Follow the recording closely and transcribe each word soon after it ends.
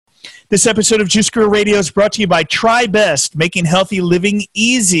This episode of Juice Guru Radio is brought to you by Try Best, making healthy living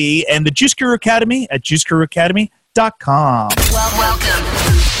easy, and the Juice Guru Academy at juiceguruacademy.com.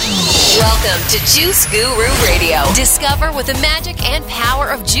 Welcome to Juice Guru Radio. Discover what the magic and power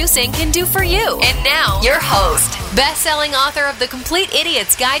of juicing can do for you. And now, your host, best-selling author of The Complete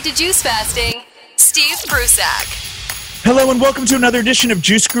Idiot's Guide to Juice Fasting, Steve Prusak. Hello and welcome to another edition of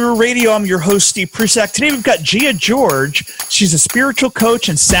Juice Guru Radio. I'm your host, Steve Prusak. Today we've got Gia George. She's a spiritual coach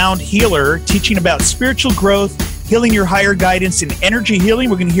and sound healer, teaching about spiritual growth, healing your higher guidance, and energy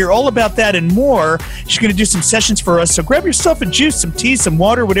healing. We're going to hear all about that and more. She's going to do some sessions for us. So grab yourself a juice, some tea, some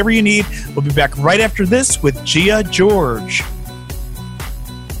water, whatever you need. We'll be back right after this with Gia George.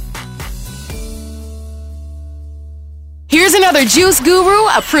 Here's another Juice Guru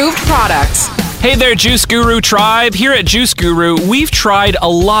approved product. Hey there, Juice Guru Tribe. Here at Juice Guru, we've tried a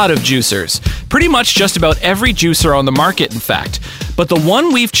lot of juicers. Pretty much just about every juicer on the market, in fact. But the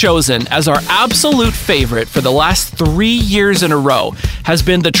one we've chosen as our absolute favorite for the last 3 years in a row has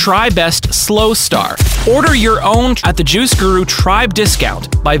been the Try Best Slow Star. Order your own at the Juice Guru Tribe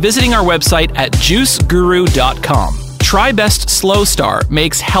discount by visiting our website at juiceguru.com. Try Best Slow Star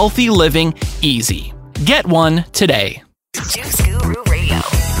makes healthy living easy. Get one today. Juice Guru Radio.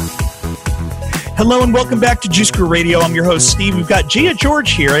 Hello and welcome back to Juice Guru Radio. I'm your host, Steve. We've got Gia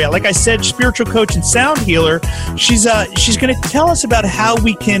George here. Like I said, spiritual coach and sound healer. She's going to tell us about how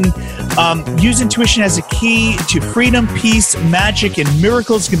we can use intuition as a key to freedom, peace, magic, and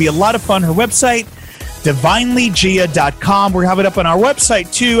miracles. It's going to be a lot of fun. Her website, divinelygia.com. We're having it up on our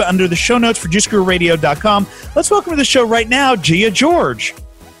website, too, under the show notes for juicegururadio.com. Let's welcome to the show right now, Gia George.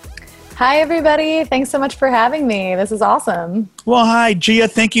 Hi, everybody. Thanks so much for having me. This is awesome. Well, hi, Gia.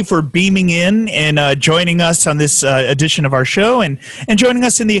 Thank you for beaming in and joining us on this edition of our show and joining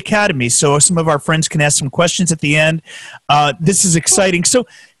us in the Academy. So some of our friends can ask some questions at the end. This is exciting. So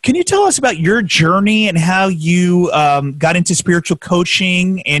can you tell us about your journey and how you got into spiritual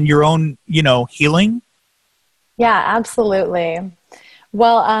coaching and your own, healing? Yeah, absolutely.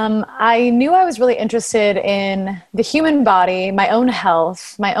 Well, I knew I was really interested in the human body, my own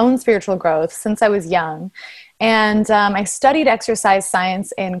health, my own spiritual growth since I was young. And I studied exercise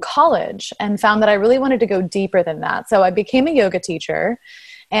science in college and found that I really wanted to go deeper than that. So I became a yoga teacher,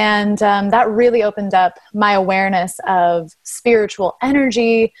 and that really opened up my awareness of spiritual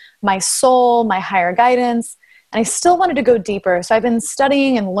energy, my soul, my higher guidance. And I still wanted to go deeper. So I've been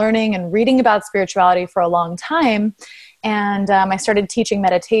studying and learning and reading about spirituality for a long time. And I started teaching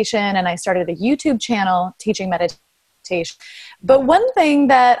meditation, and I started a YouTube channel teaching meditation. But one thing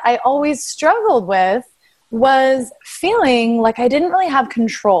that I always struggled with was feeling like I didn't really have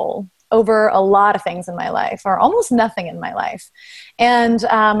control over a lot of things in my life, or almost nothing in my life. And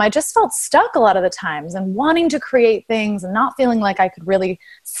I just felt stuck a lot of the times and wanting to create things and not feeling like I could really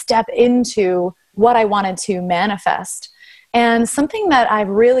step into what I wanted to manifest. And something that I've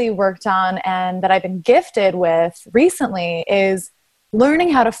really worked on and that I've been gifted with recently is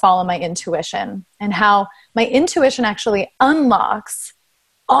learning how to follow my intuition, and how my intuition actually unlocks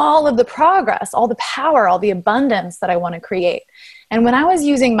all of the progress, all the power, all the abundance that I want to create. And when I was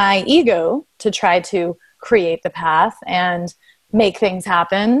using my ego to try to create the path and make things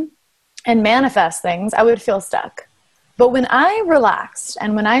happen and manifest things, I would feel stuck. But when I relaxed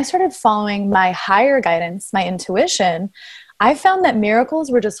and when I started following my higher guidance, my intuition, I found that miracles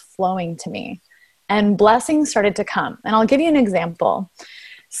were just flowing to me and blessings started to come. And I'll give you an example.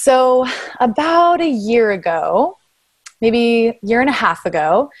 So about a year ago, maybe a year and a half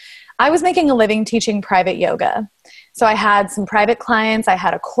ago, I was making a living teaching private yoga. So I had some private clients, I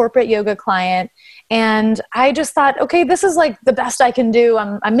had a corporate yoga client, and I just thought, okay, this is like the best I can do.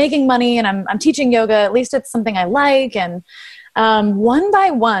 I'm making money and I'm teaching yoga. At least it's something I like. And one by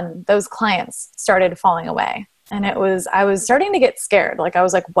one, those clients started falling away. And I was starting to get scared. Like I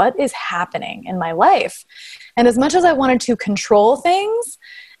was like, what is happening in my life? And as much as I wanted to control things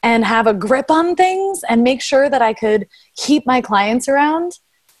and have a grip on things and make sure that I could keep my clients around,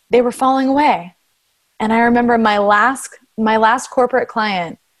 they were falling away. And I remember my last corporate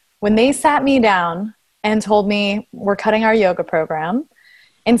client, when they sat me down and told me we're cutting our yoga program,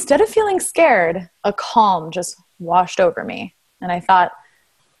 instead of feeling scared, a calm just washed over me. And I thought,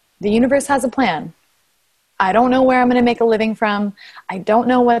 the universe has a plan. I don't know where I'm going to make a living from. I don't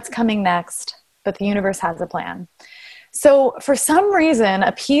know what's coming next, but the universe has a plan. So for some reason,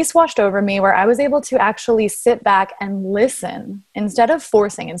 a peace washed over me where I was able to actually sit back and listen instead of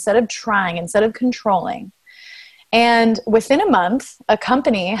forcing, instead of trying, instead of controlling. And within a month, a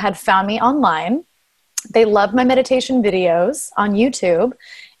company had found me online. They loved my meditation videos on YouTube.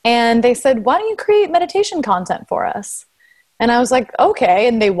 And they said, why don't you create meditation content for us? And I was like, okay.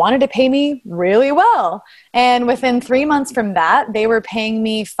 And they wanted to pay me really well. And within 3 months from that, they were paying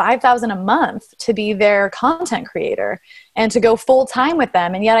me $5,000 a month to be their content creator and to go full time with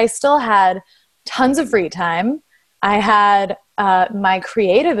them. And yet I still had tons of free time. I had my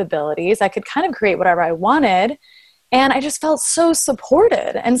creative abilities. I could kind of create whatever I wanted. And I just felt so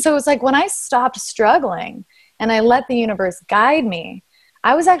supported. And so it's like when I stopped struggling and I let the universe guide me,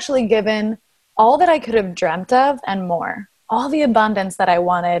 I was actually given all that I could have dreamt of and more, all the abundance that I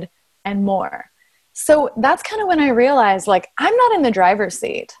wanted and more. So that's kind of when I realized, like, I'm not in the driver's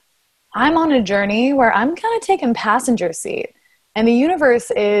seat. I'm on a journey where I'm kind of taking passenger seat and the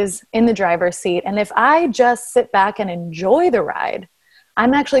universe is in the driver's seat. And if I just sit back and enjoy the ride,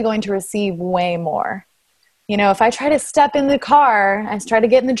 I'm actually going to receive way more. You know, if I try to step in the car and try to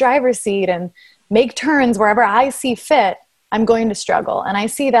get in the driver's seat and make turns wherever I see fit, I'm going to struggle. And I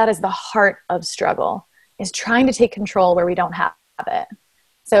see that as the heart of struggle, is trying to take control where we don't have it.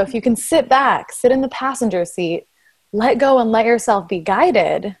 So if you can sit back, sit in the passenger seat, let go and let yourself be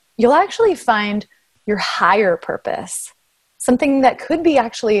guided, you'll actually find your higher purpose, something that could be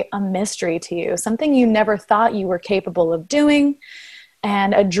actually a mystery to you, something you never thought you were capable of doing,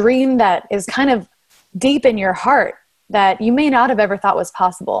 and a dream that is kind of deep in your heart that you may not have ever thought was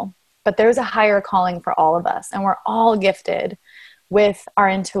possible. But there's a higher calling for all of us, and we're all gifted with our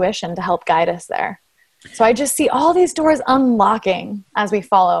intuition to help guide us there. So I just see all these doors unlocking as we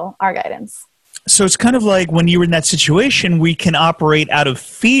follow our guidance. So it's kind of like when you were in that situation, we can operate out of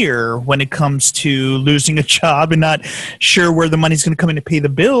fear when it comes to losing a job and not sure where the money's going to come in to pay the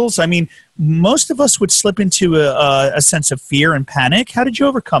bills. I mean, most of us would slip into a sense of fear and panic. How did you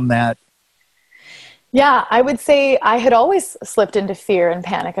overcome that? Yeah, I would say I had always slipped into fear and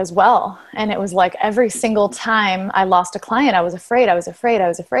panic as well. And it was like every single time I lost a client, I was afraid.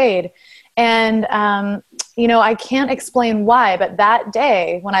 And, I can't explain why, but that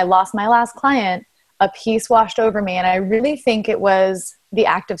day when I lost my last client, a peace washed over me. And I really think it was the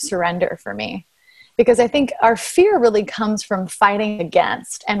act of surrender for me, because I think our fear really comes from fighting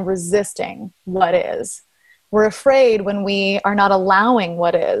against and resisting what is. We're afraid when we are not allowing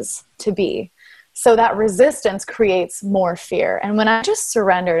what is to be. So that resistance creates more fear. And when I just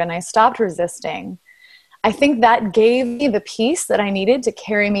surrendered and I stopped resisting, I think that gave me the peace that I needed to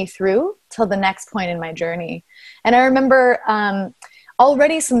carry me through till the next point in my journey. And I remember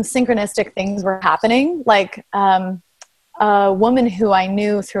already some synchronistic things were happening, like a woman who I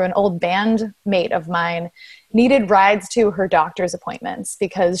knew through an old bandmate of mine needed rides to her doctor's appointments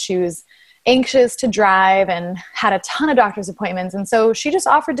because she was anxious to drive and had a ton of doctor's appointments. And so she just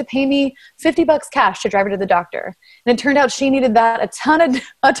offered to pay me $50 cash to drive her to the doctor. And it turned out she needed that a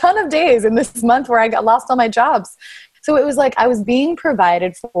ton of days in this month where I got lost all my jobs. So it was like I was being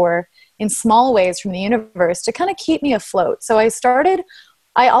provided for in small ways from the universe to kind of keep me afloat. So I started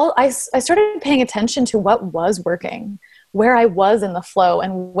paying attention to what was working, where I was in the flow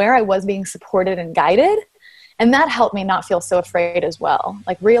and where I was being supported and guided. And that helped me not feel so afraid as well.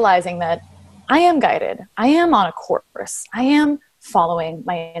 Like realizing that I am guided. I am on a course. I am following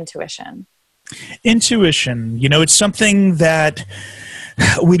my intuition. Intuition, it's something that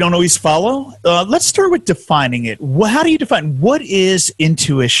we don't always follow. Let's start with defining it. How do you define what is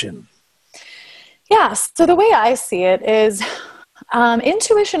intuition? Yeah, so the way I see it is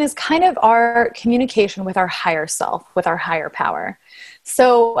intuition is kind of our communication with our higher self, with our higher power.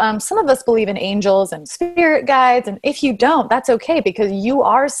 So some of us believe in angels and spirit guides, and if you don't, that's okay because you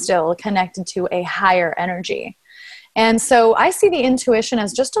are still connected to a higher energy. And so I see the intuition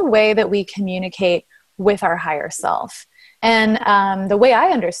as just a way that we communicate with our higher self. And the way I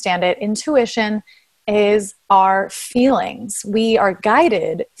understand it, intuition is our feelings. We are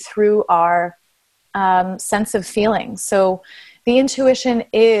guided through our sense of feeling. So the intuition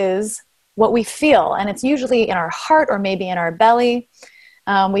is what we feel, and it's usually in our heart or maybe in our belly.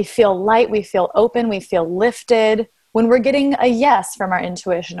 We feel light, we feel open, we feel lifted when we're getting a yes from our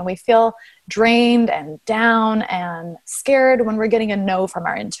intuition, and we feel drained and down and scared when we're getting a no from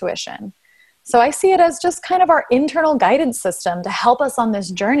our intuition. So I see it as just kind of our internal guidance system to help us on this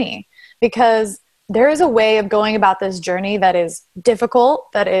journey, because there is a way of going about this journey that is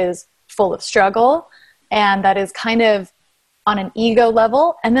difficult, that is full of struggle, and that is kind of on an ego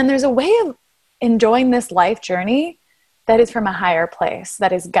level. And then there's a way of enjoying this life journey that is from a higher place,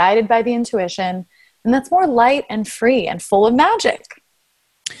 that is guided by the intuition, and that's more light and free and full of magic.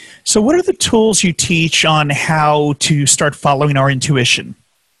 So what are the tools you teach on how to start following our intuition?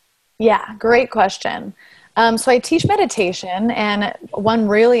 Yeah, great question. So I teach meditation, and one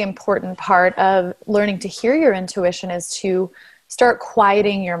really important part of learning to hear your intuition is to start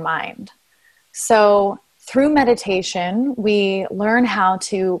quieting your mind. So through meditation, we learn how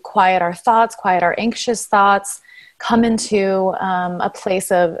to quiet our thoughts, quiet our anxious thoughts, come into a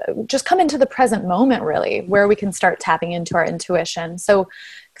place of just come into the present moment, really, where we can start tapping into our intuition. So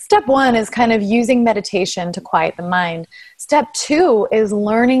step one is kind of using meditation to quiet the mind. Step two is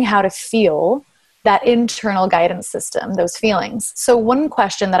learning how to feel that internal guidance system, those feelings. So one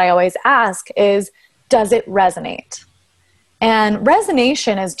question that I always ask is, does it resonate? And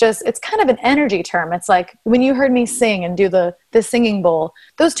resonation is just, it's kind of an energy term. It's like when you heard me sing and do the singing bowl,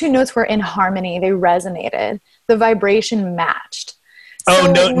 those two notes were in harmony. They resonated. The vibration matched.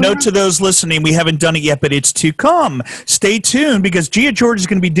 Oh, note to those listening, we haven't done it yet, but it's to come. Stay tuned, because Gia George is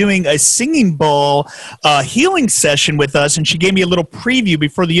going to be doing a singing bowl healing session with us, and she gave me a little preview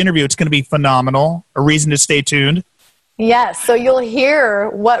before the interview. It's going to be phenomenal. A reason to stay tuned. Yes, so you'll hear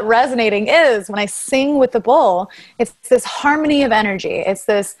what resonating is when I sing with the bowl. It's this harmony of energy. It's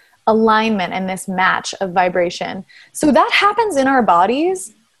this alignment and this match of vibration. So that happens in our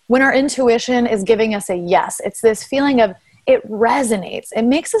bodies when our intuition is giving us a yes. It's this feeling of it resonates. It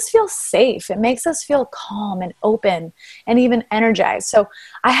makes us feel safe. It makes us feel calm and open and even energized. So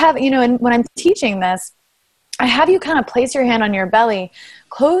I have, and when I'm teaching this, I have you kind of place your hand on your belly,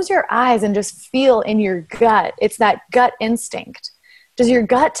 close your eyes, and just feel in your gut. It's that gut instinct. Does your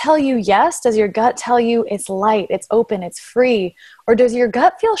gut tell you yes? Does your gut tell you it's light, it's open, it's free? Or does your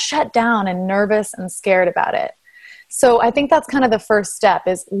gut feel shut down and nervous and scared about it? So I think that's kind of the first step,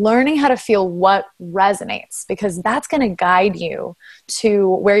 is learning how to feel what resonates, because that's going to guide you to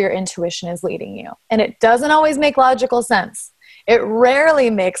where your intuition is leading you. And it doesn't always make logical sense. It rarely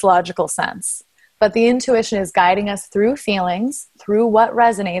makes logical sense. But the intuition is guiding us through feelings, through what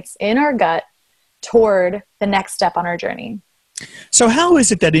resonates in our gut, toward the next step on our journey. So how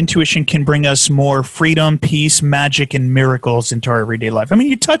is it that intuition can bring us more freedom, peace, magic, and miracles into our everyday life? I mean,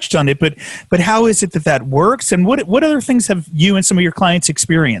 you touched on it, but how is it that works? And what other things have you and some of your clients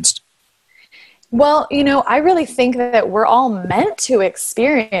experienced? Well, I really think that we're all meant to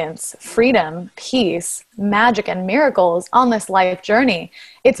experience freedom, peace, magic, and miracles on this life journey.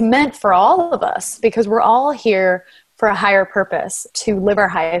 It's meant for all of us, because we're all here for a higher purpose, to live our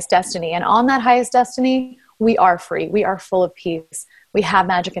highest destiny. And on that highest destiny, we are free. We are full of peace. We have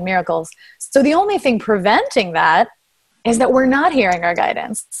magic and miracles. So the only thing preventing that is that we're not hearing our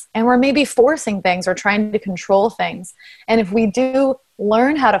guidance, and we're maybe forcing things or trying to control things. And if we do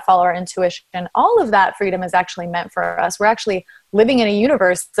learn how to follow our intuition, all of that freedom is actually meant for us. We're actually living in a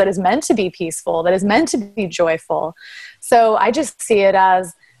universe that is meant to be peaceful, that is meant to be joyful. So I just see it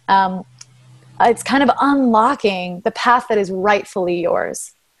as it's kind of unlocking the path that is rightfully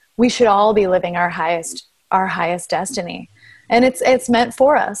yours. We should all be living our highest destiny, and it's meant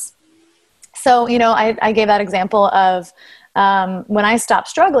for us. So, I gave that example of when I stopped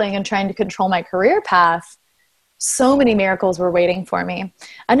struggling and trying to control my career path, so many miracles were waiting for me.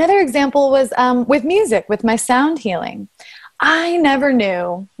 Another example was with music, with my sound healing. I never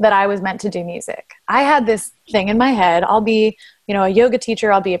knew that I was meant to do music. I had this thing in my head. I'll be, a yoga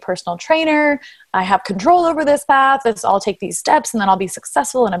teacher. I'll be a personal trainer. I have control over this path. I'll take these steps, and then I'll be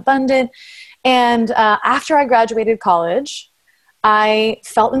successful and abundant. And after I graduated college, I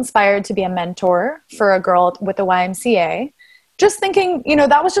felt inspired to be a mentor for a girl with the YMCA. Just thinking,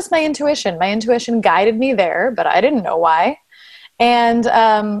 that was just my intuition. My intuition guided me there, but I didn't know why. And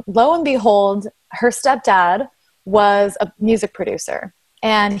lo and behold, her stepdad was a music producer.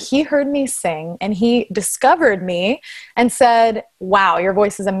 And he heard me sing, and he discovered me and said, "Wow, your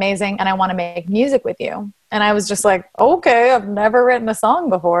voice is amazing, and I want to make music with you." And I was just like, okay, I've never written a song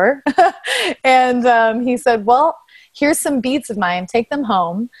before. And he said, "Well, here's some beats of mine. Take them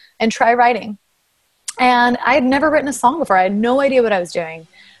home and try writing." And I had never written a song before. I had no idea what I was doing.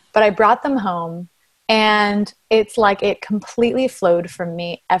 But I brought them home, and it's like it completely flowed from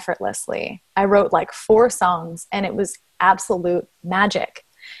me effortlessly. I wrote like 4 songs, and it was absolute magic.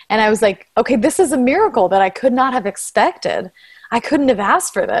 And I was like, okay, this is a miracle that I could not have expected. I couldn't have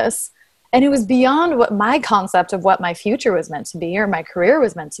asked for this. And it was beyond what my concept of what my future was meant to be or my career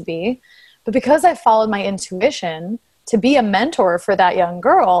was meant to be. But because I followed my intuition to be a mentor for that young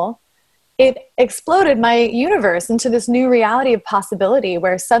girl, it exploded my universe into this new reality of possibility,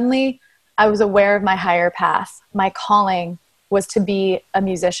 where suddenly I was aware of my higher path. My calling was to be a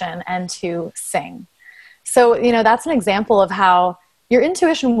musician and to sing. So, that's an example of how your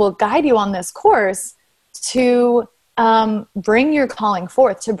intuition will guide you on this course to bring your calling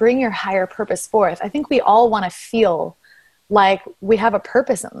forth, to bring your higher purpose forth. I think we all want to feel like we have a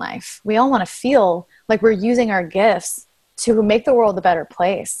purpose in life. We all want to feel like we're using our gifts to make the world a better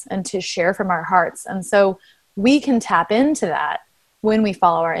place and to share from our hearts. And so we can tap into that when we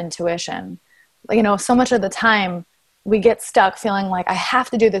follow our intuition. so much of the time we get stuck feeling like I have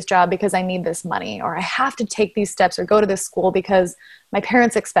to do this job because I need this money, or I have to take these steps or go to this school because my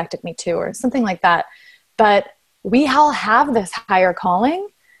parents expected me to, or something like that. But we all have this higher calling,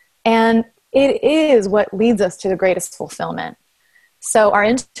 and it is what leads us to the greatest fulfillment. So our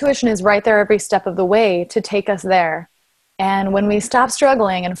intuition is right there every step of the way to take us there. And when we stop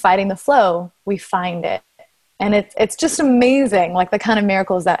struggling and fighting the flow, we find it. And it's just amazing, like the kind of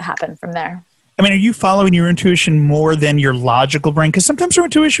miracles that happen from there. I mean, are you following your intuition more than your logical brain? Because sometimes our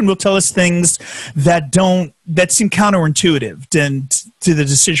intuition will tell us things that seem counterintuitive to the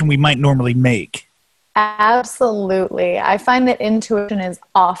decision we might normally make. Absolutely. I find that intuition is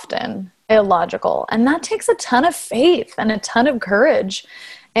often illogical, and that takes a ton of faith and a ton of courage.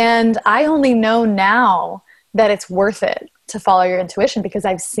 And I only know now that it's worth it to follow your intuition, because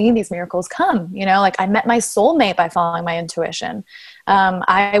I've seen these miracles come. Like I met my soulmate by following my intuition.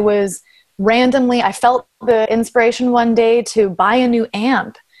 I felt the inspiration one day to buy a new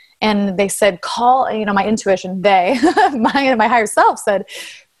amp, and they said, call, my intuition, my higher self said,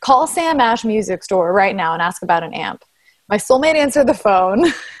 call Sam Ash Music Store right now and ask about an amp. My soulmate answered the phone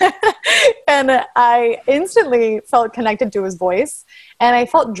and I instantly felt connected to his voice, and I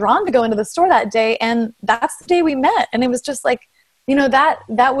felt drawn to go into the store that day. And that's the day we met. And it was just like,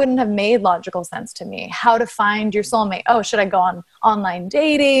 that wouldn't have made logical sense to me. How to find your soulmate? Oh, should I go on online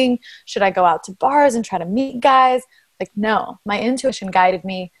dating? Should I go out to bars and try to meet guys? Like, no, my intuition guided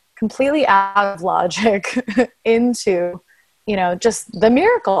me completely out of logic into, just the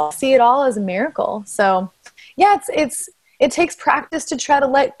miracle. See it all as a miracle. So yeah, it takes practice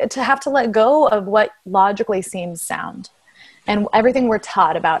to have to let go of what logically seems sound. And everything we're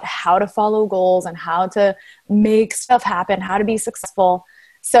taught about how to follow goals and how to make stuff happen, how to be successful.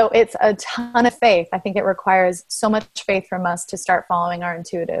 So it's a ton of faith. I think it requires so much faith from us to start following our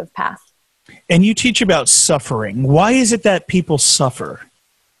intuitive path. And you teach about suffering. Why is it that people suffer?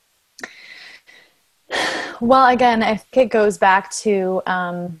 Well, again, I think it goes back to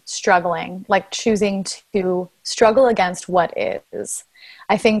struggling, like choosing to struggle against what is.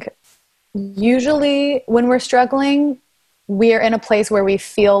 I think usually when we're struggling, we're in a place where we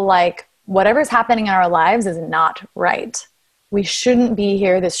feel like whatever's happening in our lives is not right. We shouldn't be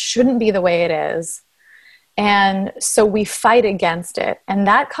here. This shouldn't be the way it is. And so we fight against it. And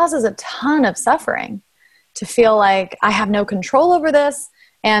that causes a ton of suffering, to feel like I have no control over this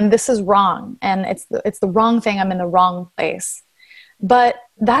and this is wrong. And it's the wrong thing. I'm in the wrong place. But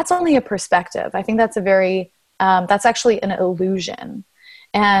that's only a perspective. I think that's that's actually an illusion.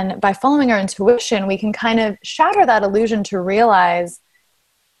 And by following our intuition, we can kind of shatter that illusion to realize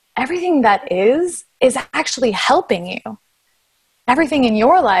everything that is actually helping you. Everything in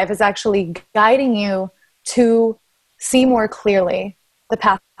your life is actually guiding you to see more clearly the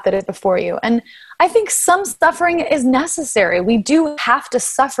path that is before you. And I think some suffering is necessary. We do have to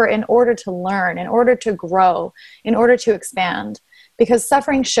suffer in order to learn, in order to grow, in order to expand. Because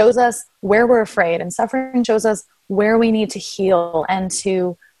suffering shows us where we're afraid, and suffering shows us where we need to heal and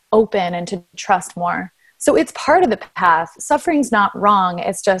to open and to trust more. So it's part of the path. Suffering's not wrong.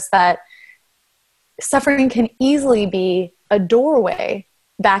 It's just that suffering can easily be a doorway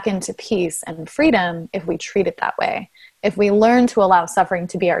back into peace and freedom if we treat it that way. If we learn to allow suffering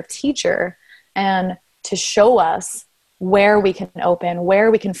to be our teacher and to show us where we can open,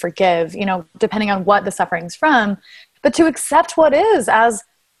 where we can forgive, depending on what the suffering's from, but to accept what is as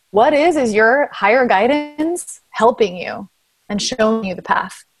what is your higher guidance helping you and showing you the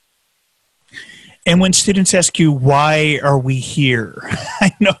path. And when students ask you, why are we here?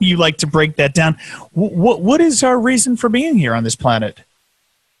 I know you like to break that down. What is our reason for being here on this planet?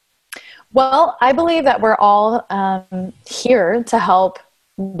 Well, I believe that we're all here to help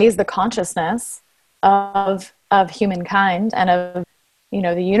raise the consciousness of humankind and of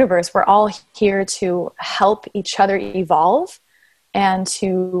the universe. We're all here to help each other evolve and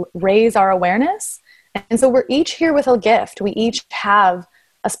to raise our awareness. And so we're each here with a gift. We each have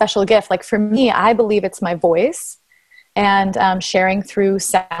a special gift. Like for me, I believe it's my voice and sharing through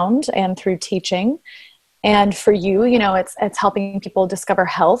sound and through teaching. And for you, it's helping people discover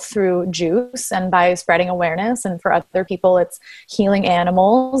health through juice and by spreading awareness. And for other people, it's healing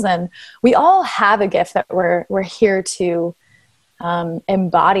animals. And we all have a gift that we're here to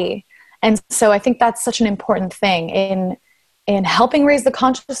embody. And so I think that's such an important thing in helping raise the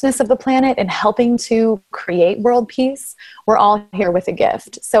consciousness of the planet and helping to create world peace. We're all here with a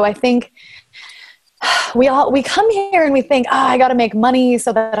gift. So I think we come here and we think, I got to make money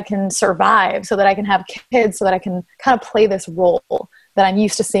so that I can survive, so that I can have kids, so that I can kind of play this role that I'm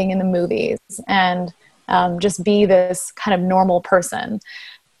used to seeing in the movies and just be this kind of normal person.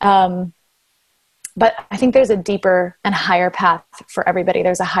 But I think there's a deeper and higher path for everybody.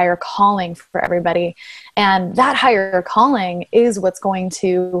 There's a higher calling for everybody. And that higher calling is what's going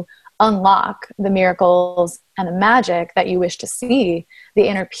to unlock the miracles and the magic that you wish to see, the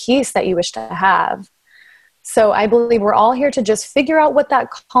inner peace that you wish to have. So I believe we're all here to just figure out what that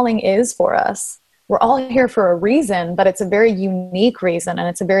calling is for us. We're all here for a reason, but it's a very unique reason, and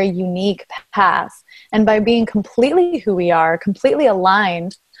it's a very unique path. And by being completely who we are, completely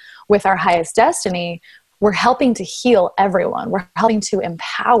aligned with our highest destiny, we're helping to heal everyone. We're helping to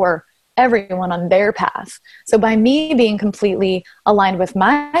empower everyone on their path. So by me being completely aligned with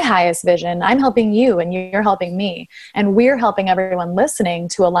my highest vision, I'm helping you and you're helping me. And we're helping everyone listening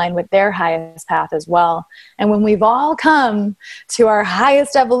to align with their highest path as well. And when we've all come to our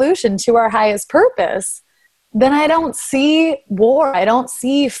highest evolution, to our highest purpose, then I don't see war. I don't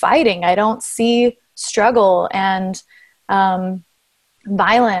see fighting. I don't see struggle and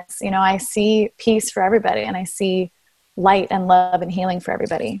violence. You know, I see peace for everybody, and I see light and love and healing for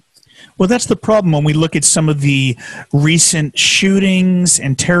everybody. Well, that's the problem when we look at some of the recent shootings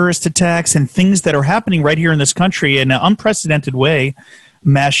and terrorist attacks and things that are happening right here in this country in an unprecedented way,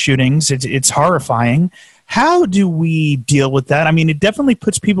 mass shootings. It's horrifying. How do we deal with that? I mean, it definitely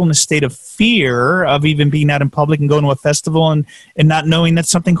puts people in a state of fear of even being out in public and going to a festival and not knowing that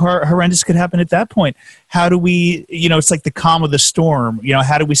something horrendous could happen at that point. How do we, you know, it's like the calm of the storm. You know,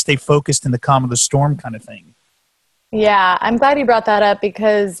 how do we stay focused in the calm of the storm kind of thing? Yeah, I'm glad you brought that up,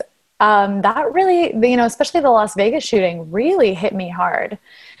 because that really, you know, especially the Las Vegas shooting really hit me hard.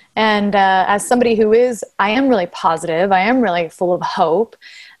 And as somebody I am really positive, I am really full of hope.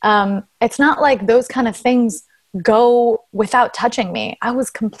 It's not like those kind of things go without touching me. I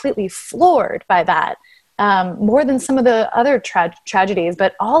was completely floored by that, more than some of the other tragedies,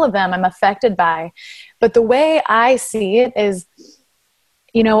 but all of them I'm affected by. But the way I see it is,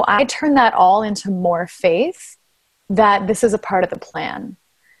 you know, I turn that all into more faith that this is a part of the plan.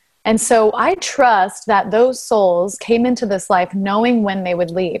 And so I trust that those souls came into this life knowing when they would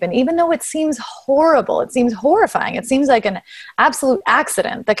leave. And even though it seems horrible, it seems horrifying, it seems like an absolute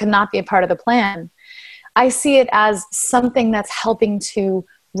accident that cannot be a part of the plan, I see it as something that's helping to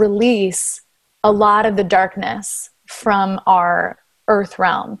release a lot of the darkness from our earth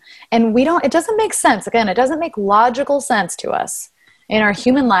realm. And it doesn't make sense. Again, it doesn't make logical sense to us in our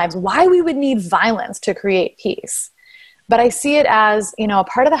human lives why we would need violence to create peace. But I see it as, you know, a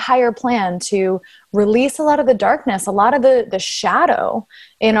part of the higher plan to release a lot of the darkness, a lot of the shadow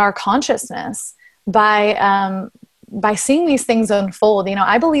in our consciousness by seeing these things unfold. You know,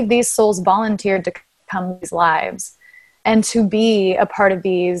 I believe these souls volunteered to come these lives and to be a part of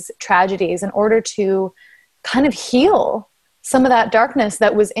these tragedies in order to kind of heal some of that darkness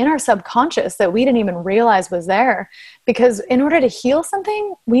that was in our subconscious that we didn't even realize was there. Because in order to heal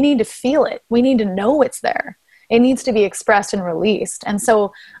something, we need to feel it. We need to know it's there. It needs to be expressed and released. And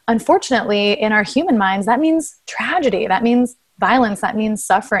so, unfortunately, in our human minds, that means tragedy, that means violence, that means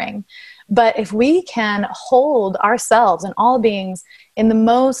suffering. But if we can hold ourselves and all beings in the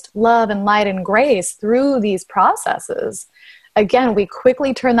most love and light and grace through these processes, again, we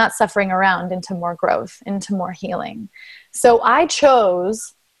quickly turn that suffering around into more growth, into more healing. So I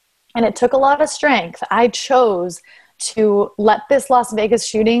chose, and it took a lot of strength, I chose to let this Las Vegas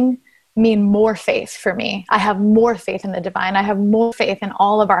shooting mean more faith for me. I have more faith in the divine. I have more faith in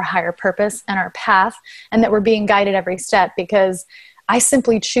all of our higher purpose and our path, and that we're being guided every step, because I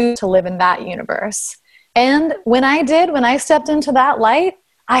simply choose to live in that universe. And when I stepped into that light,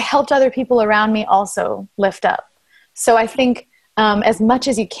 I helped other people around me also lift up. So I think as much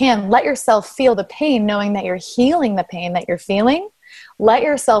as you can, let yourself feel the pain, knowing that you're healing the pain that you're feeling. Let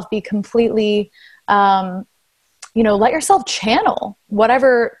yourself be completely let yourself channel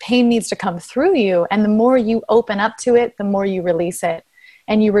whatever pain needs to come through you. And the more you open up to it, the more you release it.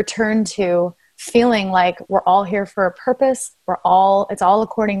 And you return to feeling like we're all here for a purpose. It's all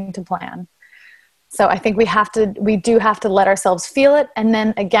according to plan. So I think we do have to let ourselves feel it. And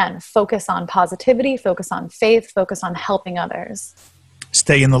then again, focus on positivity, focus on faith, focus on helping others.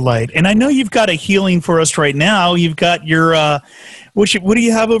 Stay in the light. And I know you've got a healing for us right now. You've got your, what do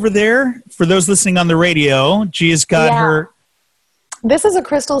you have over there? For those listening on the radio, Gia's got her. This is a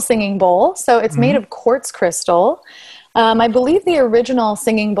crystal singing bowl. So it's made of quartz crystal. I believe the original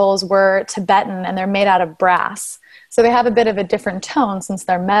singing bowls were Tibetan, and they're made out of brass. So they have a bit of a different tone since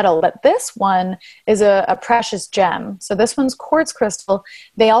they're metal, but this one is a precious gem. So this one's quartz crystal.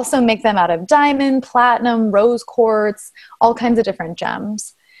 They also make them out of diamond, platinum, rose quartz, all kinds of different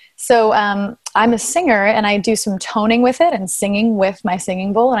gems. So I'm a singer, and I do some toning with it and singing with my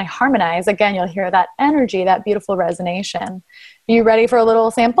singing bowl, and I harmonize. Again, you'll hear that energy, that beautiful resonation. You ready for a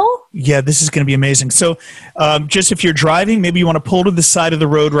little sample? Yeah, this is going to be amazing. So just if you're driving, maybe you want to pull to the side of the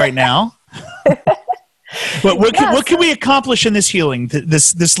road right now. But what can we accomplish in this healing,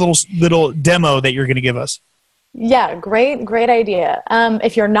 this little demo that you're going to give us? Yeah, great idea.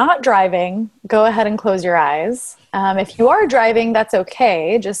 If you're not driving, go ahead and close your eyes. If you are driving, that's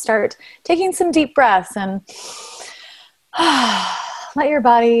okay. Just start taking some deep breaths and let your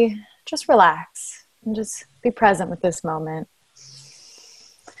body just relax and just be present with this moment.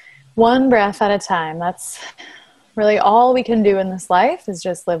 One breath at a time. That's really all we can do in this life, is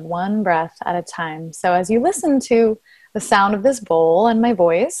just live one breath at a time. So as you listen to the sound of this bowl and my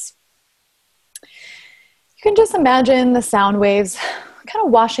voice, you can just imagine the sound waves kind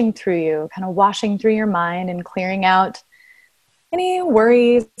of washing through you, kind of washing through your mind and clearing out any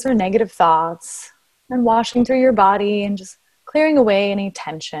worries or negative thoughts, and washing through your body and just clearing away any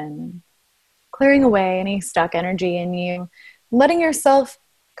tension, clearing away any stuck energy in you, letting yourself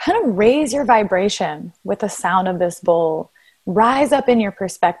kind of raise your vibration with the sound of this bowl. Rise up in your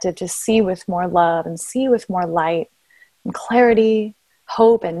perspective to see with more love and see with more light and clarity,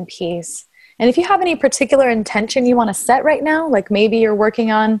 hope, and peace. And if you have any particular intention you want to set right now, like maybe you're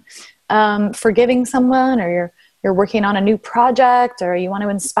working on forgiving someone, or you're working on a new project, or you want to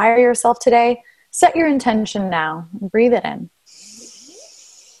inspire yourself today, set your intention now and breathe it in.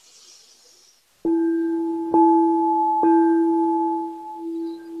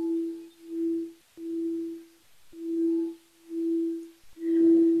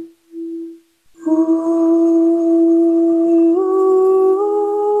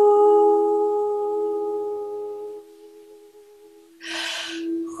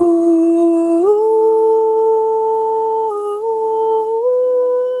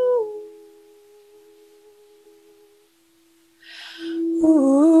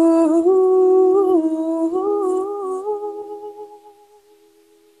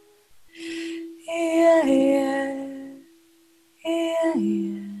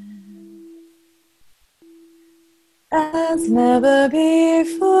 As never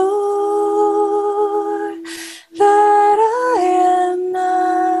before, that I am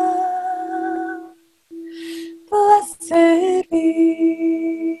now. Blessed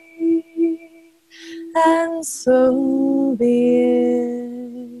be, and so be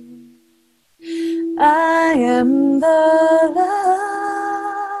it. I am the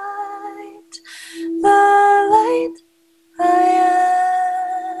light I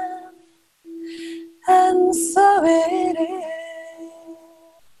am, and so it is,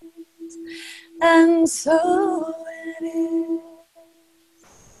 and so it is.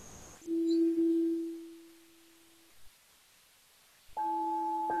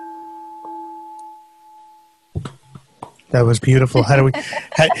 That was beautiful. How do we?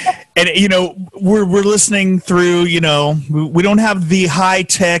 And we're listening through. We don't have the high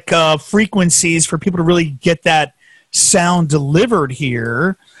tech frequencies for people to really get that sound delivered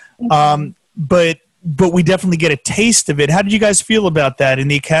here, but we definitely get a taste of it. How did you guys feel about that in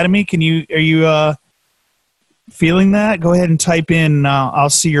the Academy? Are you feeling that? Go ahead and type in. I'll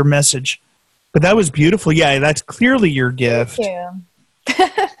see your message. But that was beautiful. Yeah, that's clearly your gift. Thank you.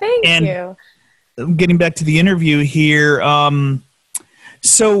 Thank you. Getting back to the interview here.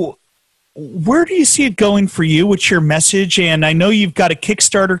 So where do you see it going for you? What's your message? And I know you've got a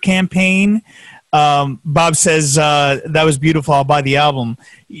Kickstarter campaign. Bob says, that was beautiful. I'll buy the album.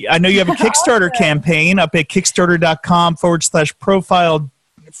 I know you have a Kickstarter campaign up at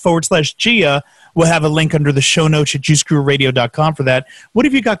kickstarter.com/profile/Gia. We'll have a link under the show notes at juicegururadio.com for that. What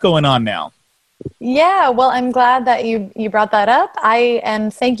have you got going on now? Yeah, well, I'm glad that you brought that up.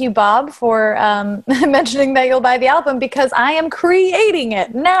 And thank you, Bob, for mentioning that you'll buy the album, because I am creating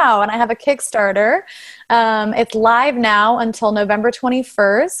it now, and I have a Kickstarter. It's live now until November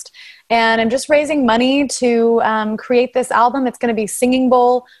 21st, and I'm just raising money to create this album. It's going to be singing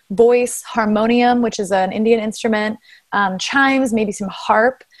bowl, voice, harmonium, which is an Indian instrument, chimes, maybe some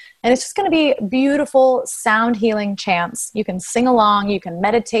harp. And it's just going to be beautiful sound healing chants. You can sing along, you can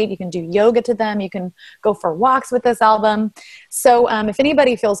meditate, you can do yoga to them, you can go for walks with this album. So if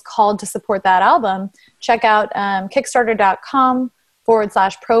anybody feels called to support that album, check out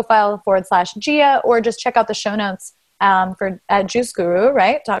kickstarter.com/profile/Gia, or just check out the show notes at juiceguru,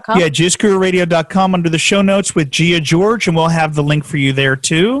 right? .com? Yeah, juicegururadio.com under the show notes with Gia George, and we'll have the link for you there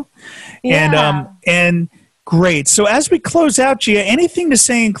too. Yeah. And great. So as we close out, Gia, anything to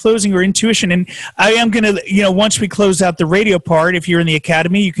say in closing or intuition? And I am going to, once we close out the radio part, if you're in the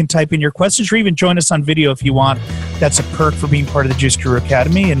Academy, you can type in your questions or even join us on video if you want. That's a perk for being part of the Juice Guru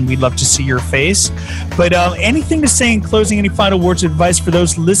Academy, and we'd love to see your face. But anything to say in closing, any final words of advice for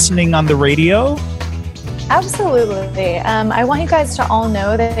those listening on the radio? Absolutely. I want you guys to all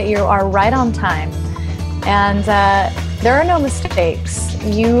know that you are right on time. And there are no mistakes.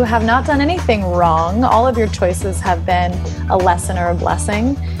 You have not done anything wrong. All of your choices have been a lesson or a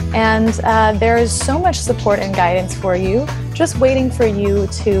blessing. And there is so much support and guidance for you, just waiting for you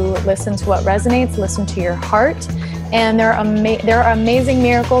to listen to what resonates, listen to your heart. And there are amazing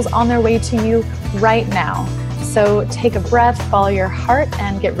miracles on their way to you right now. So take a breath, follow your heart,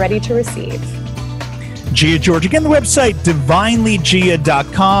 and get ready to receive. Gia George. Again, the website,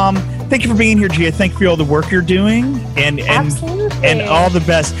 divinelygia.com. Thank you for being here, Gia. Thank you for all the work you're doing. And all the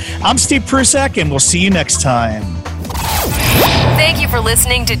best. I'm Steve Prusak, and we'll see you next time. Thank you for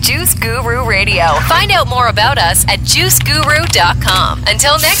listening to Juice Guru Radio. Find out more about us at juiceguru.com.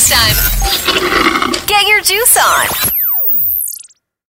 Until next time, get your juice on.